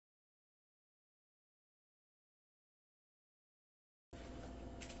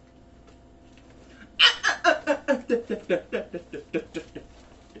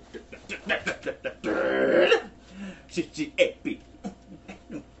CCAP.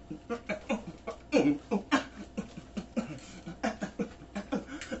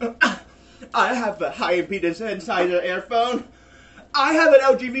 I have a high impedance inside the earphone. I have an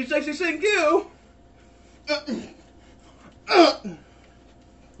LG V60 Sync U.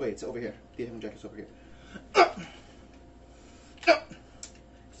 Wait, it's over here. The headphone jack is over here.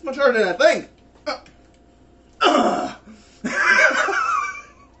 It's much harder than I think. What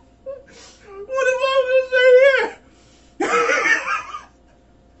am I going to say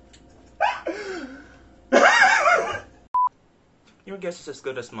here? Your guess is as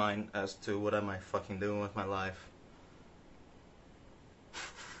good as mine as to what am I fucking doing with my life.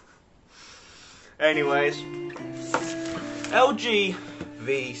 Anyways, LG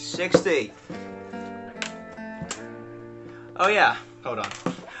V60. Oh yeah, hold on.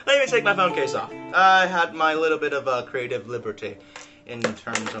 Let me take my phone case off. I had my little bit of creative liberty in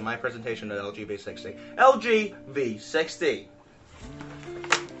terms of my presentation of LG V60. LG V60.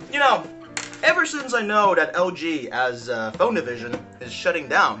 You know, ever since I know that LG as a phone division is shutting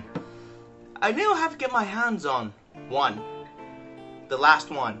down, I knew I have to get my hands on one. The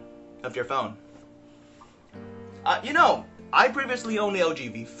last one of your phone. You know, I previously owned the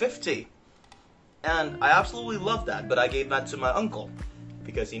LG V50, and I absolutely love that, but I gave that to my uncle,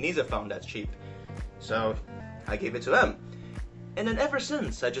 because he needs a phone that's cheap. So, I gave it to him. And then ever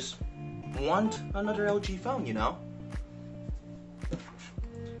since, I just want another LG phone, you know?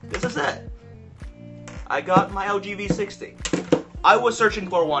 This is it. I got my LG V60. I was searching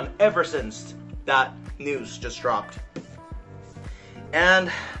for one ever since that news just dropped.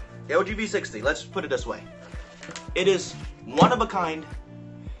 And the LG V60, let's put it this way. It is one of a kind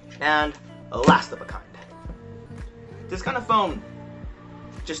and last of a kind. This kind of phone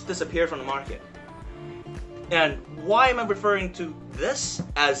just disappeared from the market. And why am I referring to this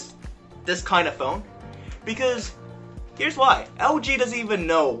as this kind of phone? Because here's why. LG doesn't even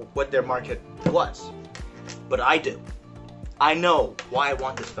know what their market was. But I do. I know why I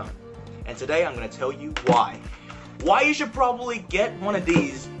want this phone. And today I'm going to tell you why. Why you should probably get one of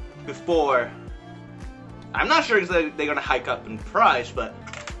these before... I'm not sure if they're going to hike up in price, but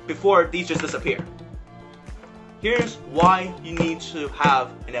before these just disappear. Here's why you need to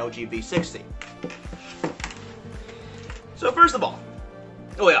have an LG V60. So first of all,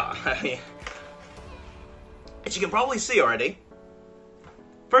 oh yeah, I mean, as you can probably see already,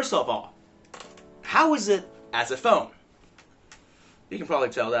 first of all, how is it as a phone? You can probably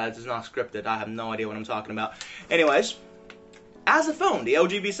tell that it's not scripted. I have no idea what I'm talking about. Anyways, as a phone, the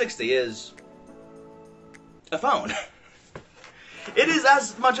LG V60 is a phone. It is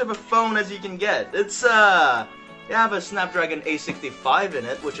as much of a phone as you can get. It's you have a Snapdragon 865 in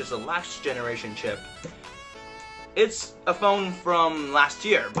it, which is a last generation chip. It's a phone from last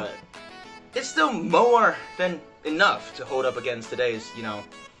year, but it's still more than enough to hold up against today's, you know,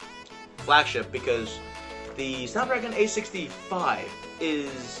 flagship, because the Snapdragon 865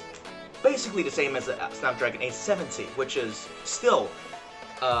 is basically the same as the Snapdragon 870, which is still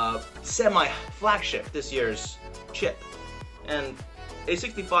semi-flagship this year's chip. And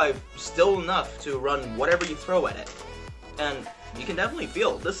 865 still enough to run whatever you throw at it. And you can definitely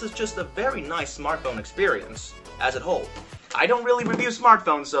feel this is just a very nice smartphone experience as a whole. I don't really review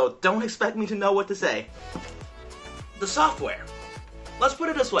smartphones, so don't expect me to know what to say. The software. Let's put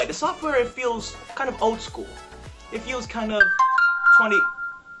it this way. The software, it feels kind of old school. It feels kind of 20...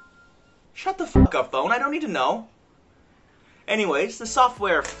 Shut the fuck up, phone. I don't need to know. Anyways, the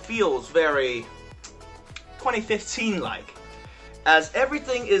software feels very 2015-like, as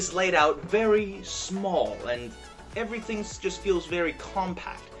everything is laid out very small and everything just feels very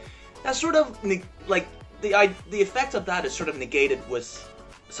compact. That's sort of like the effect of that is sort of negated with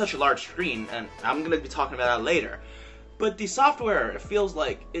such a large screen, and I'm going to be talking about that later. But the software, it feels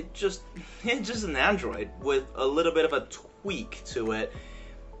like it's just an Android with a little bit of a tweak to it.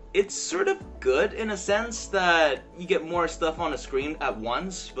 It's sort of good in a sense that you get more stuff on the screen at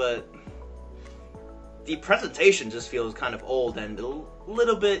once, but the presentation just feels kind of old and a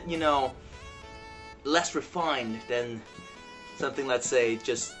little bit, you know, less refined than something, let's say,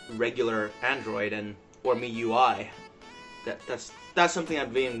 just regular Android and or MIUI. That's something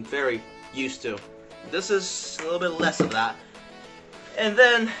I've been very used to. This is a little bit less of that. And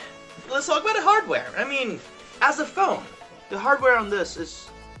then let's talk about the hardware. I mean, as a phone, the hardware on this is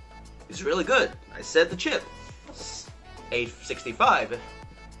really good. I said the chip. It's 865.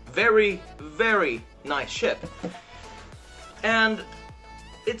 Very, very nice chip. And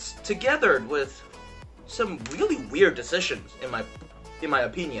it's togethered with some really weird decisions in my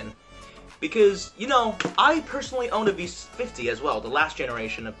opinion. Because, you know, I personally own a V60 as well, the last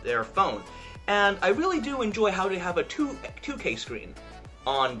generation of their phone, and I really do enjoy how they have a 2K screen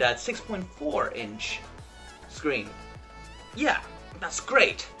on that 6.4-inch screen. Yeah, that's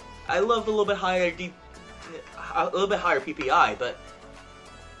great. I love the little bit higher PPI, but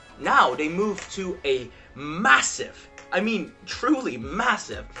now they move to a massive, I mean truly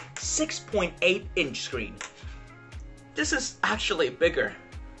massive, 6.8-inch screen. This is actually bigger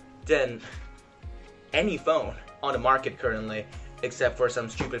than any phone on the market currently, except for some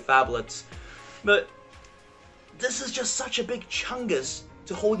stupid phablets. But this is just such a big chungus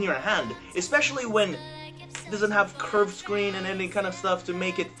to hold in your hand, especially when it doesn't have curved screen and any kind of stuff to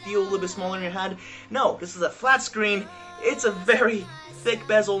make it feel a little bit smaller in your hand. No, this is a flat screen. It's a very thick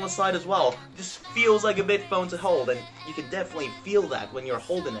bezel on the side as well. Just feels like a big phone to hold, and you can definitely feel that when you're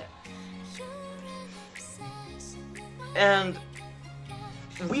holding it. And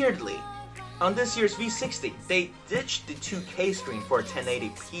weirdly, on this year's V60, they ditched the 2K screen for a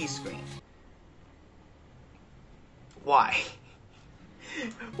 1080p screen. Why?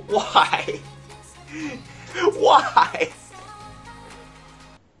 Why? Why?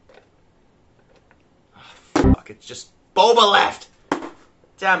 Oh, fuck, it's just Boba left!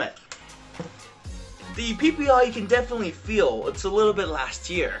 Damn it. The PPI you can definitely feel. It's a little bit last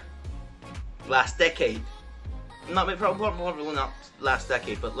year. Last decade. Probably not last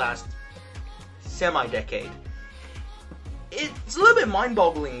decade, but last semi-decade. It's a little bit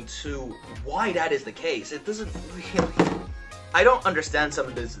mind-boggling to why that is the case. It doesn't really... I don't understand some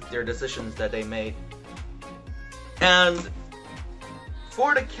of their decisions that they made. And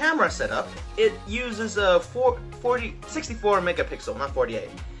for the camera setup, it uses a 64 megapixel, not 48.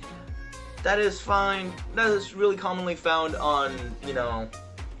 That is fine. That is really commonly found on, you know,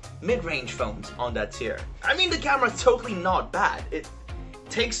 mid-range phones on that tier. I mean, the camera is totally not bad. It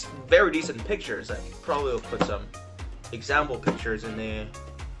takes very decent pictures. I probably will put some example pictures in the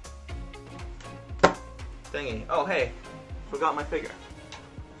thingy. Oh, hey, forgot my figure.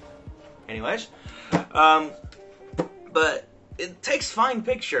 Anyways, but it takes fine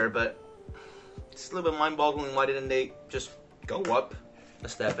picture, but it's a little bit mind-boggling. Why didn't they just go up a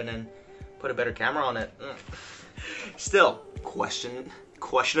step and then put a better camera on it? Still,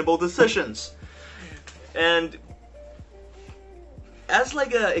 questionable decisions. And as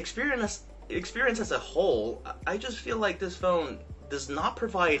like a experience as a whole, I just feel like this phone does not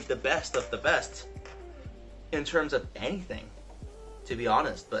provide the best of the best in terms of anything, to be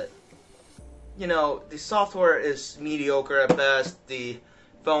honest. But you know, the software is mediocre at best. The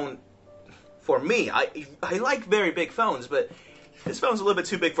phone, for me, I like very big phones, but this phone's a little bit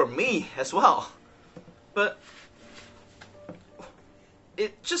too big for me as well. But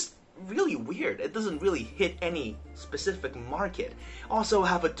it's just really weird. It doesn't really hit any specific market. Also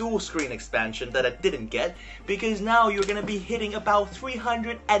have a dual screen expansion that I didn't get, because now you're gonna be hitting about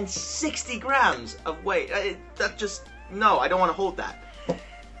 360 grams of weight. That just, no, I don't want to hold that.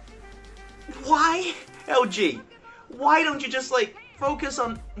 Why, LG? Why don't you just like focus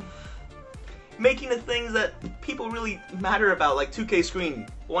on making the things that people really matter about, like 2K screen,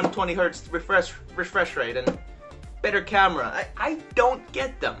 120 Hz refresh rate, and better camera? I don't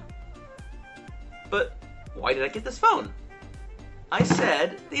get them. But why did I get this phone? I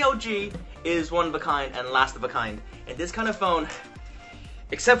said the LG is one of a kind and last of a kind. And this kind of phone,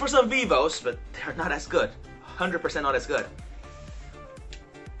 except for some Vivos, but they're not as good. 100% not as good.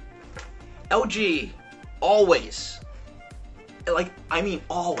 LG always, like, I mean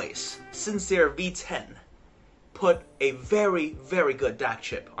always, since their V10, put a very, very good DAC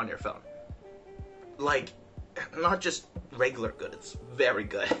chip on their phone. Like, not just regular good, it's very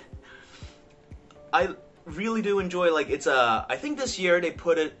good. I really do enjoy, like, it's a, I think this year they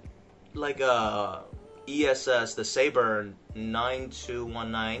put it like a ESS, the Saber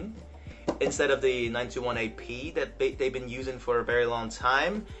 9219, instead of the 9218P that they've been using for a very long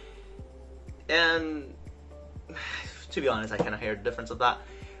time. And to be honest, I kind of hear the difference of that.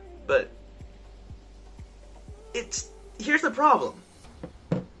 But here's the problem.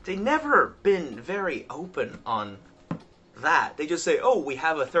 They never been very open on that. They just say, oh, we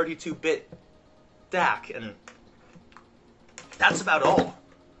have a 32-bit DAC, and that's about all.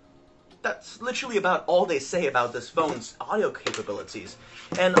 That's literally about all they say about this phone's audio capabilities.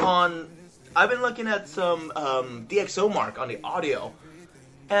 And I've been looking at some DxO mark on the audio,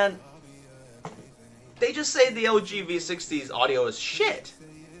 and they just say the LG V60's audio is shit,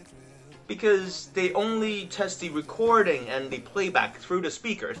 because they only test the recording and the playback through the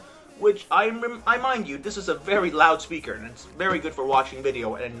speakers, which I mind you, this is a very loud speaker, and it's very good for watching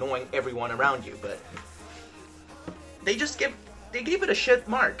video and annoying everyone around you, but they gave it a shit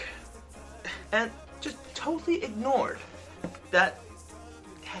mark. and just totally ignored that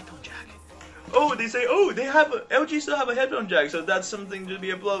headphone jack. Oh, they say, oh, LG still have a headphone jack, so that's something to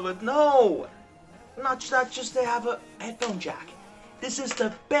be applauded with. No! Not just they have a headphone jack. This is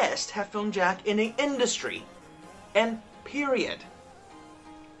the best headphone jack in the industry. And period.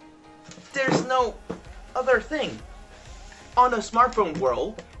 There's no other thing on a smartphone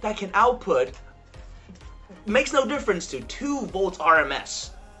world that can output, makes no difference to 2 volts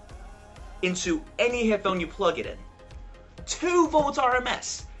RMS into any headphone you plug it in. 2 volts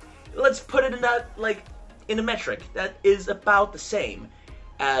RMS. Let's put it in that, like, in a metric. That is about the same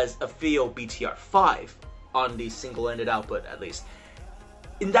as a VO BTR5 on the single-ended output, at least.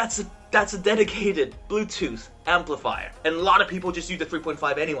 And that's a dedicated Bluetooth amplifier, and a lot of people just use the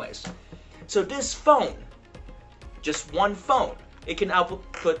 3.5 anyways. So this phone, just one phone, it can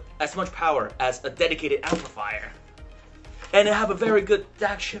output as much power as a dedicated amplifier, and it have a very good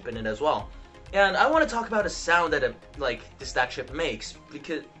DAC chip in it as well. And I want to talk about the sound that this DAC chip makes,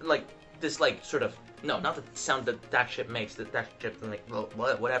 because no, not the sound that DAC chip makes. The DAC chip, like,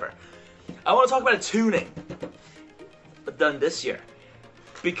 whatever. I want to talk about the tuning done this year.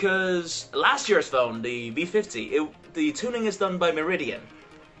 Because last year's phone, the V60, the tuning is done by Meridian.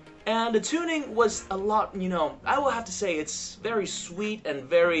 And the tuning was a lot, I will have to say it's very sweet and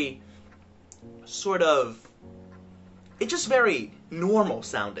very it's just very normal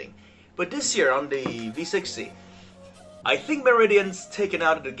sounding. But this year on the V60, I think Meridian's taken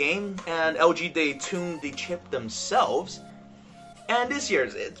out of the game, and LG, they tuned the chip themselves. And this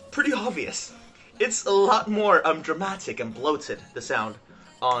year's, it's pretty obvious. It's a lot more dramatic and bloated, the sound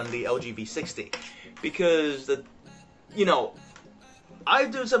on the LG V60, because I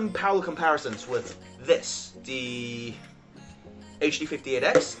do some parallel comparisons with the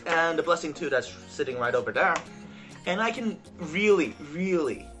HD58X and the Blessing 2 that's sitting right over there, and I can really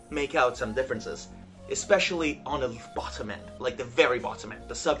make out some differences, especially on the bottom end, like the very bottom end,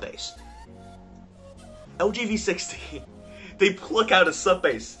 the sub bass. LG V60, they pluck out a sub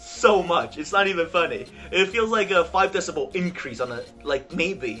bass so much, it's not even funny. It feels like a 5 decibel increase on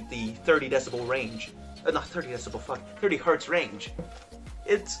maybe the 30 decibel range. Not 30 decibel, 30 hertz range.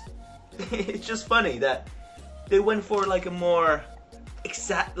 It's just funny that they went for like a more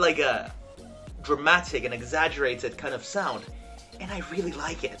a dramatic and exaggerated kind of sound, and I really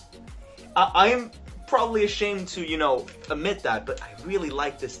like it. I'm probably ashamed to, admit that, but I really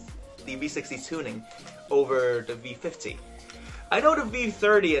like the V60 tuning over the V50. I know the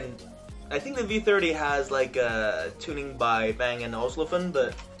V30, and I think the V30 has like a tuning by Bang & Olufsen,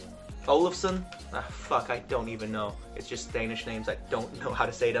 but Olufsen? Fuck, I don't even know. It's just Danish names, I don't know how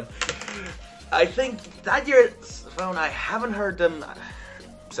to say them. I think that year's phone, I haven't heard them.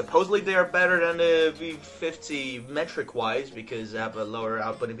 Supposedly they're better than the V50 metric-wise because they have a lower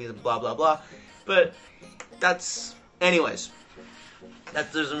output and blah blah blah. But anyways,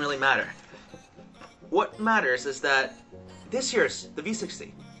 that doesn't really matter. What matters is that this year's, the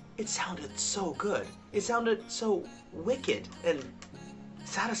V60, it sounded so good. It sounded so wicked and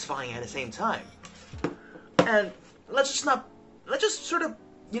satisfying at the same time. And let's just sort of,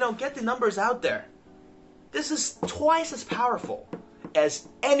 get the numbers out there. This is twice as powerful as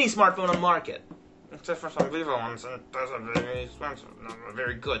any smartphone on the market. Except for some Vivo ones, and those are very expensive, not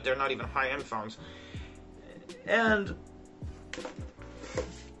very good. They're not even high-end phones. And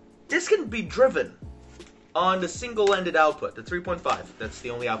this can be driven on the single-ended output, the 3.5. That's the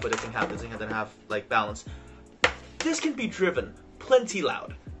only output it can have. It doesn't have like balance. This can be driven plenty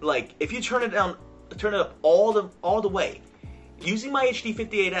loud. Like if you turn it up all the way, using my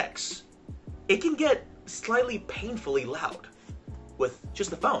HD58X, it can get slightly painfully loud with just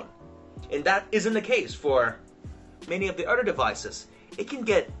the phone. And that isn't the case for many of the other devices. It can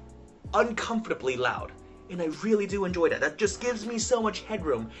get uncomfortably loud, and I really do enjoy that. That just gives me so much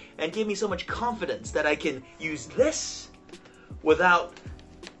headroom and gives me so much confidence that I can use this without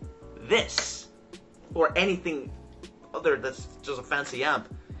this or anything other that's just a fancy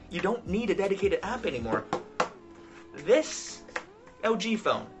amp. You don't need a dedicated amp anymore. This LG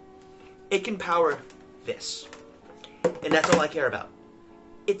phone, it can power this. And that's all I care about.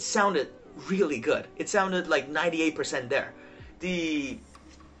 It sounded really good. It sounded like 98% there. The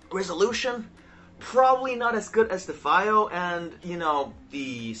resolution, probably not as good as the VAIO, and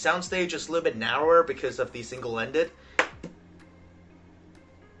the soundstage is a little bit narrower because of the single-ended.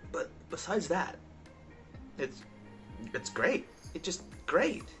 But besides that, it's great. It's just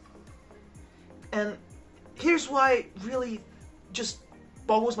great. And here's why it really just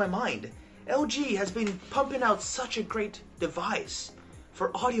boggles my mind. LG has been pumping out such a great device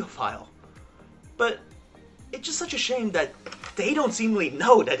for audiophile, but it's just such a shame that they don't seemingly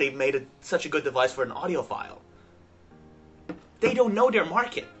know that they've made such a good device for an audiophile. They don't know their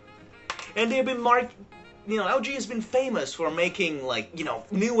market. And they've been LG has been famous for making, like,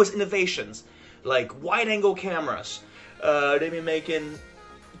 newest innovations, like wide-angle cameras. They've been making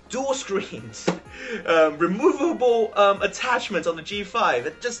dual screens, removable attachments on the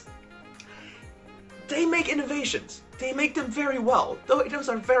G5. They make innovations. They make them very well. Those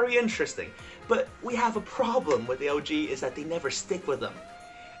are very interesting. But we have a problem with the LG is that they never stick with them.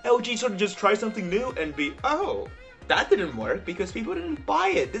 LG sort of just tries something new and oh, that didn't work because people didn't buy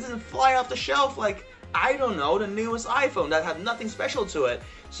it. This doesn't fly off the shelf like, I don't know, the newest iPhone that had nothing special to it.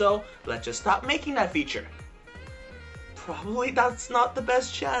 So let's just stop making that feature. Probably that's not the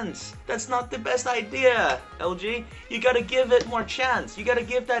best chance. That's not the best idea, LG. You gotta give it more chance. You gotta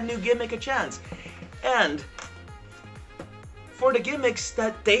give that new gimmick a chance. And for the gimmicks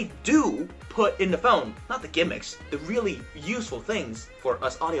that they do put in the phone, not the gimmicks, the really useful things for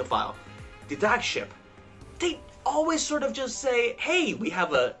us audiophile, the DAC chip, they always sort of just say, hey, we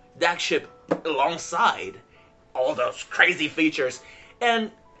have a DAC chip alongside all those crazy features. And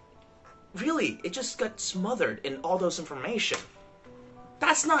really, it just got smothered in all those information.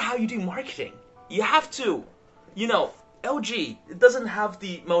 That's not how you do marketing. You have to, LG, it doesn't have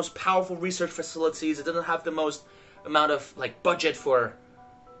the most powerful research facilities, it doesn't have the most amount of, like, budget for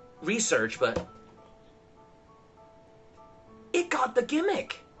research, but it got the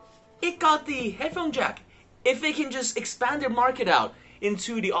gimmick. It got the headphone jack. If they can just expand their market out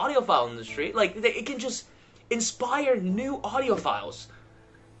into the audiophile industry, like, it can just inspire new audiophiles.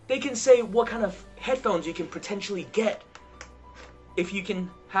 They can say what kind of headphones you can potentially get if you can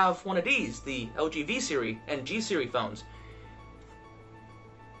have one of these, the LG V60 and G-series phones.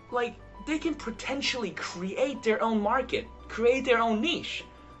 Like, they can potentially create their own market, create their own niche.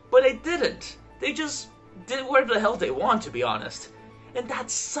 But they didn't. They just did whatever the hell they want, to be honest. And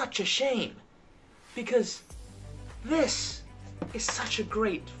that's such a shame. Because this is such a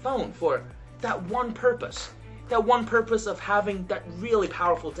great phone for that one purpose. That one purpose of having that really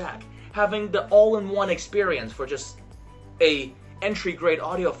powerful DAC. Having the all-in-one experience for just a entry-grade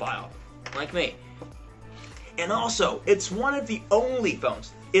audiophile like me. And also, it's one of the only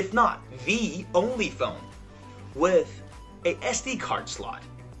phones, if not the only phone, with a SD card slot.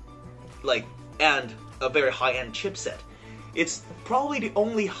 Like, and a very high-end chipset. It's probably the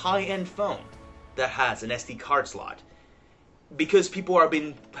only high-end phone that has an SD card slot. Because people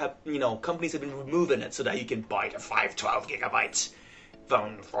companies have been removing it so that you can buy the 512 gigabyte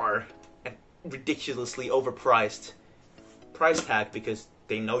phone for a ridiculously overpriced price tag because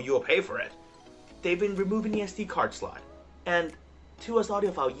they know you'll pay for it. They've been removing the SD card slot. And to us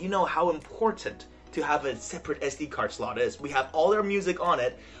audiophile, you know how important to have a separate SD card slot is. We have all our music on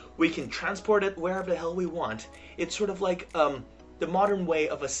it. We can transport it wherever the hell we want. It's sort of like the modern way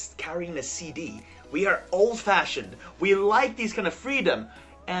of us carrying a CD. We are old-fashioned. We like these kind of freedom.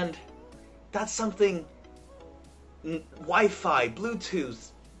 And that's something Wi-Fi,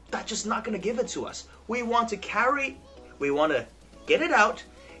 Bluetooth, that's just not going to give it to us. We want to get it out,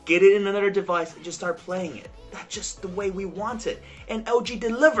 get it in another device, and just start playing it. That's just the way we want it. And LG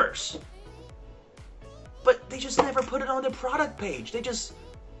delivers. But they just never put it on their product page. They just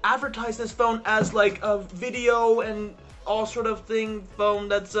advertise this phone as like a video and all sort of thing phone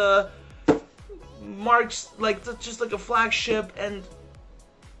that's marks like just like a flagship and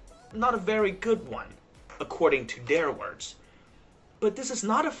not a very good one, according to their words. But this is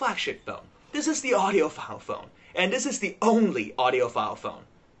not a flagship phone. This is the audiophile phone. And this is the only audiophile phone.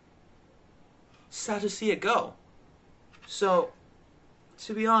 Sad to see it go. So,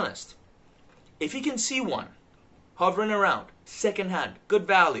 to be honest, if you can see one hovering around, secondhand, good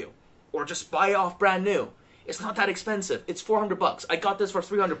value, or just buy off brand new, it's not that expensive. It's $400. I got this for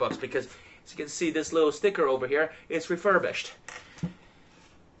 $300 because, as you can see, this little sticker over here, it's refurbished.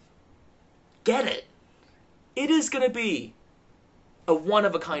 Get it. It is going to be a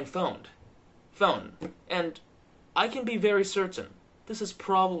one-of-a-kind phone. And I can be very certain this is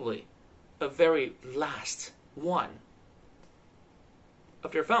probably a very last one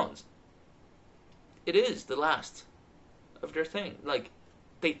of their phones. It is the last of their thing. Like,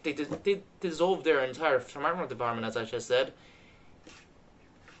 they dissolved their entire smartphone department, as I just said.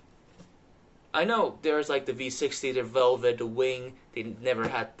 I know there's like the V60, the Velvet, the Wing. They never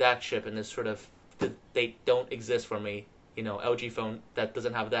had that chip, and this sort of they don't exist for me. LG phone that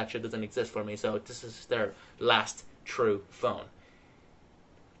doesn't have that chip doesn't exist for me. So this is their last true phone.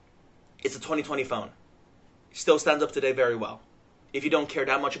 It's a 2020 phone. Still stands up today very well. If you don't care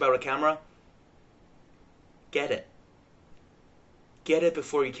that much about a camera, get it. Get it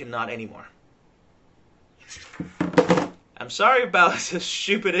before you cannot anymore. I'm sorry about this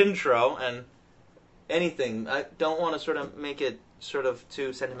stupid intro and anything. I don't want to sort of make it sort of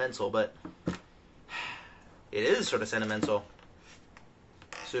too sentimental, but it is sort of sentimental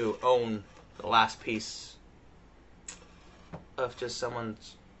to own the last piece of just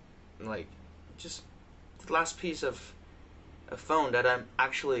someone's, like, just the last piece of a phone that I'm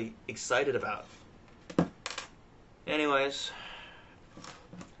actually excited about. Anyways,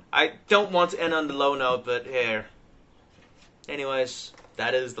 I don't want to end on the low note, but here. Anyways,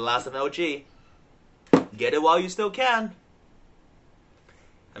 that is the last of LG. Get it while you still can.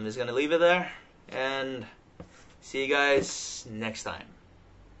 I'm just gonna leave it there, and see you guys next time.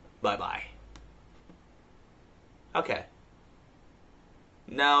 Bye-bye. Okay.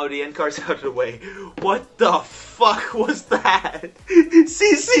 Now the end card's out of the way. What the fuck was that?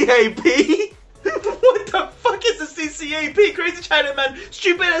 CCAP? What the fuck is a CCAP? Crazy Chinaman,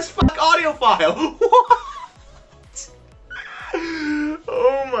 stupid as fuck audiophile. What?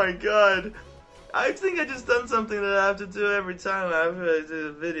 Oh my god. I think I just done something that I have to do every time after I do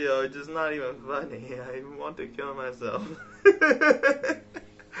a video. It's just not even funny. I want to kill myself.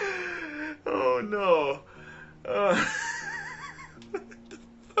 Oh no.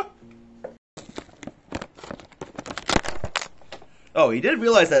 Oh, you did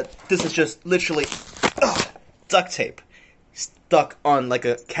realize that this is just literally duct tape stuck on like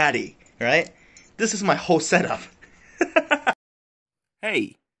a caddy, right? This is my whole setup.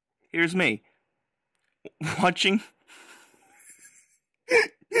 Hey, here's me. Watching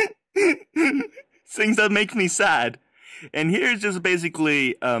things that make me sad. And here's just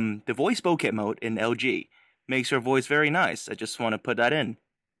basically the voice bokeh mode in LG. Makes your voice very nice. I just want to put that in.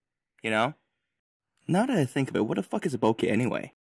 You know? Now that I think of it, what the fuck is a bokeh anyway?